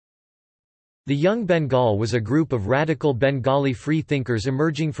The Young Bengal was a group of radical Bengali free thinkers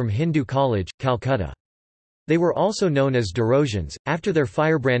emerging from Hindu College, Calcutta. They were also known as Derosians, after their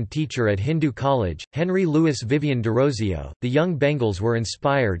firebrand teacher at Hindu College, Henry Louis Vivian Derosio. The young Bengals were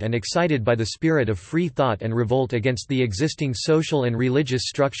inspired and excited by the spirit of free thought and revolt against the existing social and religious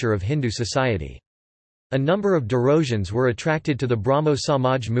structure of Hindu society. A number of Derosians were attracted to the Brahmo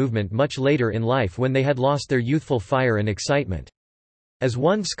Samaj movement much later in life when they had lost their youthful fire and excitement. As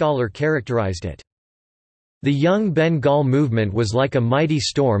one scholar characterized it, "The Young Bengal movement was like a mighty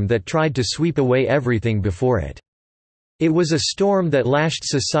storm that tried to sweep away everything before it. It was a storm that lashed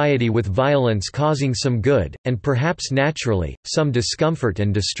society with violence, causing some good, and perhaps naturally, some discomfort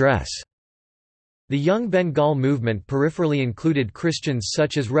and distress." The Young Bengal movement peripherally included Christians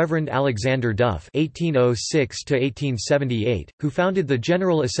such as Reverend Alexander Duff (1806–1878), who founded the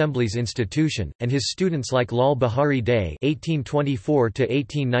General Assembly's institution, and his students like Lal Bihari Day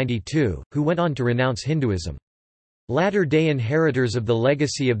 (1824–1892), who went on to renounce Hinduism. Latter-day inheritors of the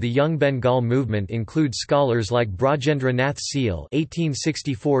legacy of the Young Bengal movement include scholars like Brajendra Nath Seal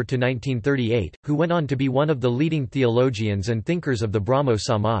 (1864–1938), who went on to be one of the leading theologians and thinkers of the Brahmo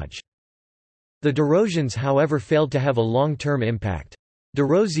Samaj. The Derosians, however, failed to have a long-term impact.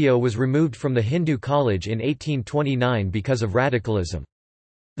 Derosio was removed from the Hindu College in 1829 because of radicalism.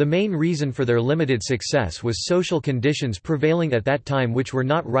 The main reason for their limited success was social conditions prevailing at that time which were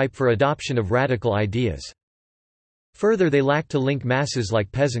not ripe for adoption of radical ideas. Further, they lacked to link masses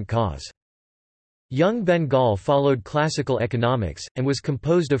like peasant cause. Young Bengal followed classical economics, and was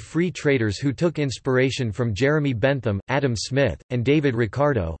composed of free traders who took inspiration from Jeremy Bentham, Adam Smith, and David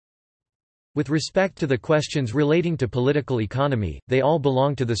Ricardo. With respect to the questions relating to political economy, they all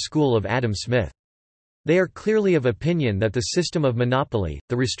belong to the school of Adam Smith. They are clearly of opinion that the system of monopoly,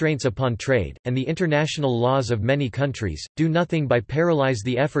 the restraints upon trade, and the international laws of many countries, do nothing but paralyze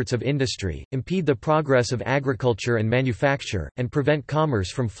the efforts of industry, impede the progress of agriculture and manufacture, and prevent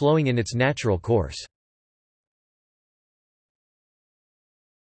commerce from flowing in its natural course.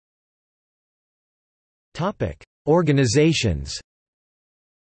 Organizations.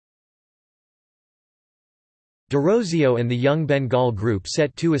 Derosio and the Young Bengal Group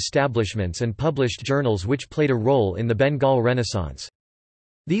set two establishments and published journals which played a role in the Bengal Renaissance.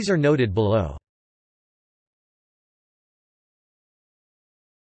 These are noted below.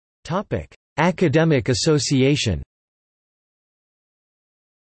 Academic association.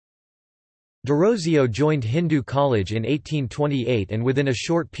 Derosio joined Hindu College in 1828 and within a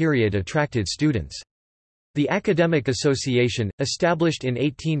short period attracted students. The Academic Association, established in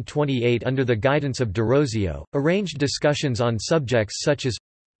 1828 under the guidance of Derosio, arranged discussions on subjects such as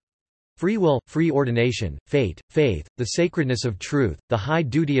free will, free ordination, fate, faith, the sacredness of truth, the high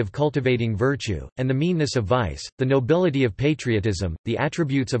duty of cultivating virtue, and the meanness of vice, the nobility of patriotism, the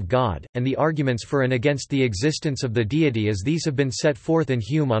attributes of God, and the arguments for and against the existence of the deity as these have been set forth in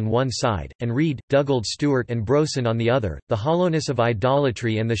Hume on one side, and Reid, Dugald Stewart and Brosen on the other, the hollowness of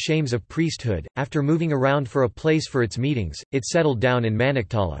idolatry and the shames of priesthood. After moving around for a place for its meetings, it settled down in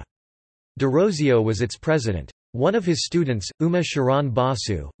Maniktala. Derosio was its president. One of his students, Uma Sharan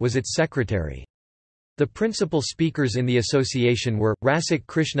Basu, was its secretary. The principal speakers in the association were, Rasik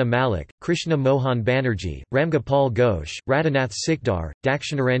Krishna Malik, Krishna Mohan Banerjee, Ramgopal Ghosh, Radhanath Sikdar,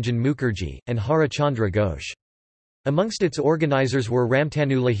 Dakshinaranjan Mukherjee, and Harachandra Ghosh. Amongst its organizers were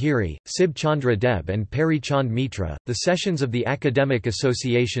Ramtanu Lahiri, Sib Chandra Deb and Peri Chand Mitra. The sessions of the Academic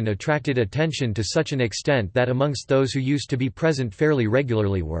Association attracted attention to such an extent that amongst those who used to be present fairly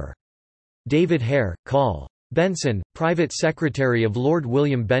regularly were David Hare, Col. Benson, Private Secretary of Lord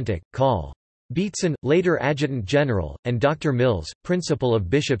William Bentinck, Col. Beatson, later Adjutant General, and Dr. Mills, Principal of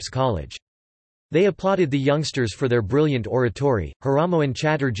Bishop's College. They applauded the youngsters for their brilliant oratory. Haramohan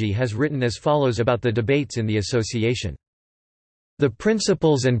Chatterjee has written as follows about the debates in the association. The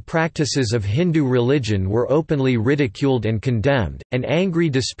principles and practices of Hindu religion were openly ridiculed and condemned, and angry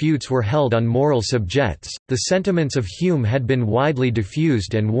disputes were held on moral subjects. The sentiments of Hume had been widely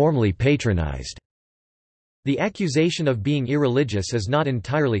diffused and warmly patronized. The accusation of being irreligious is not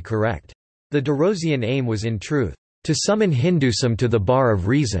entirely correct. The Derosian aim was in truth, to summon Hindusm to the bar of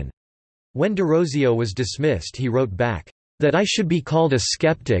reason. When Derosio was dismissed he wrote back, "That I should be called a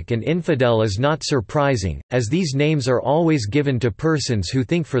skeptic and infidel is not surprising, as these names are always given to persons who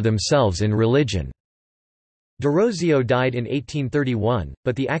think for themselves in religion." Derosio died in 1831,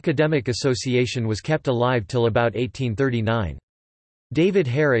 but the Academic Association was kept alive till about 1839. David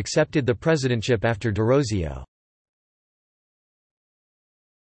Hare accepted the presidentship after Derosio.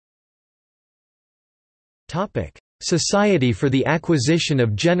 Society for the Acquisition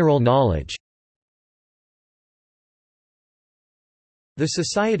of General Knowledge. The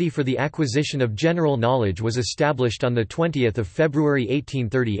Society for the Acquisition of General Knowledge was established on 20 February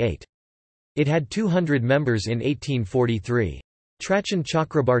 1838. It had 200 members in 1843. Trachan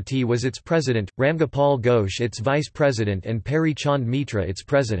Chakrabarti was its president, Ramgopal Ghosh its vice president and Peri Chand Mitra its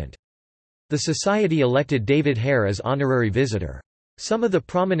president. The society elected David Hare as honorary visitor. Some of the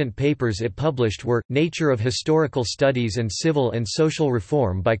prominent papers it published were, Nature of Historical Studies and Civil and Social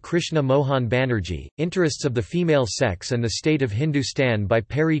Reform by Krishna Mohan Banerjee, Interests of the Female Sex and the State of Hindustan by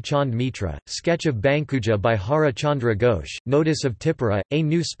Peri Chand Mitra, Sketch of Bankuja by Hara Chandra Ghosh, Notice of Tipura, A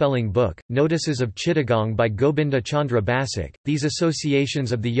New Spelling Book, Notices of Chittagong by Gobinda Chandra Basak. These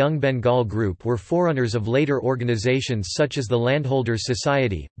associations of the Young Bengal group were forerunners of later organisations such as the Landholders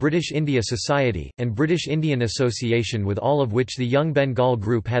Society, British India Society, and British Indian Association, with all of which the Young Bengal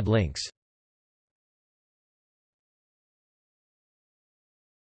group had links.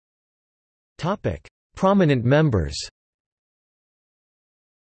 Prominent members.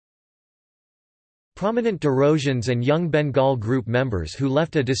 Prominent Darosians and Young Bengal group members who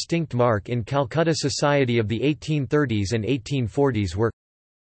left a distinct mark in Calcutta society of the 1830s and 1840s were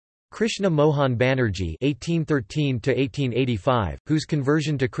Krishna Mohan Banerjee (1813–1885), whose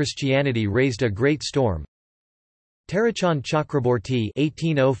conversion to Christianity raised a great storm. Tarachand Chakraborty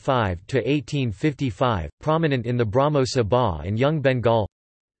 (1805–1855), prominent in the Brahmo Sabha and Young Bengal.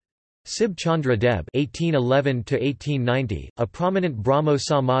 Sib Chandra Deb (1811–1890), a prominent Brahmo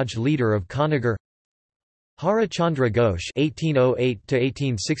Samaj leader of Kanagar. Hara Chandra Ghosh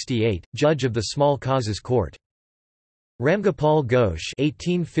 (1808–1868), judge of the Small Causes Court. Ramgopal Ghosh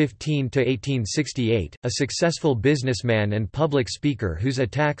 (1815–1868), a successful businessman and public speaker whose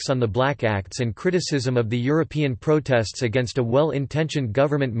attacks on the Black Acts and criticism of the European protests against a well-intentioned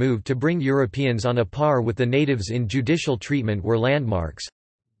government move to bring Europeans on a par with the natives in judicial treatment were landmarks.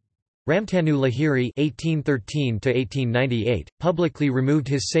 Ramtanu Lahiri (1813–1898) publicly removed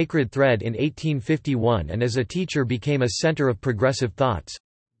his sacred thread in 1851 and as a teacher became a centre of progressive thoughts.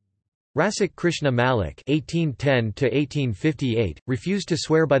 Rasak Krishna Malik (1810–1858) refused to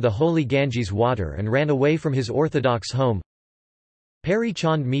swear by the holy Ganges water and ran away from his orthodox home. Peri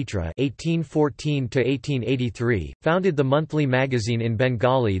Chand Mitra (1814–1883) founded the monthly magazine in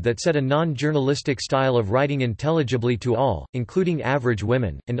Bengali that set a non-journalistic style of writing intelligibly to all, including average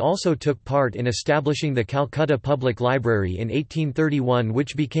women, and also took part in establishing the Calcutta Public Library in 1831,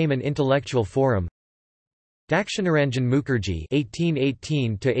 which became an intellectual forum. Dakshinaranjan Mukherjee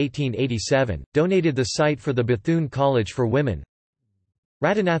 (1818–1887) donated the site for the Bethune College for Women.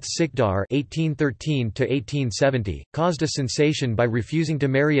 Radhanath Sikdar (1813–1870) caused a sensation by refusing to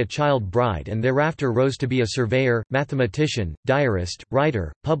marry a child bride and thereafter rose to be a surveyor, mathematician, diarist,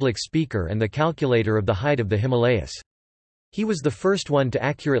 writer, public speaker and the calculator of the height of the Himalayas. He was the first one to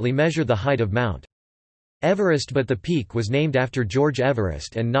accurately measure the height of Mount Everest, but the peak was named after George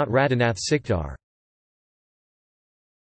Everest and not Radhanath Sikdar.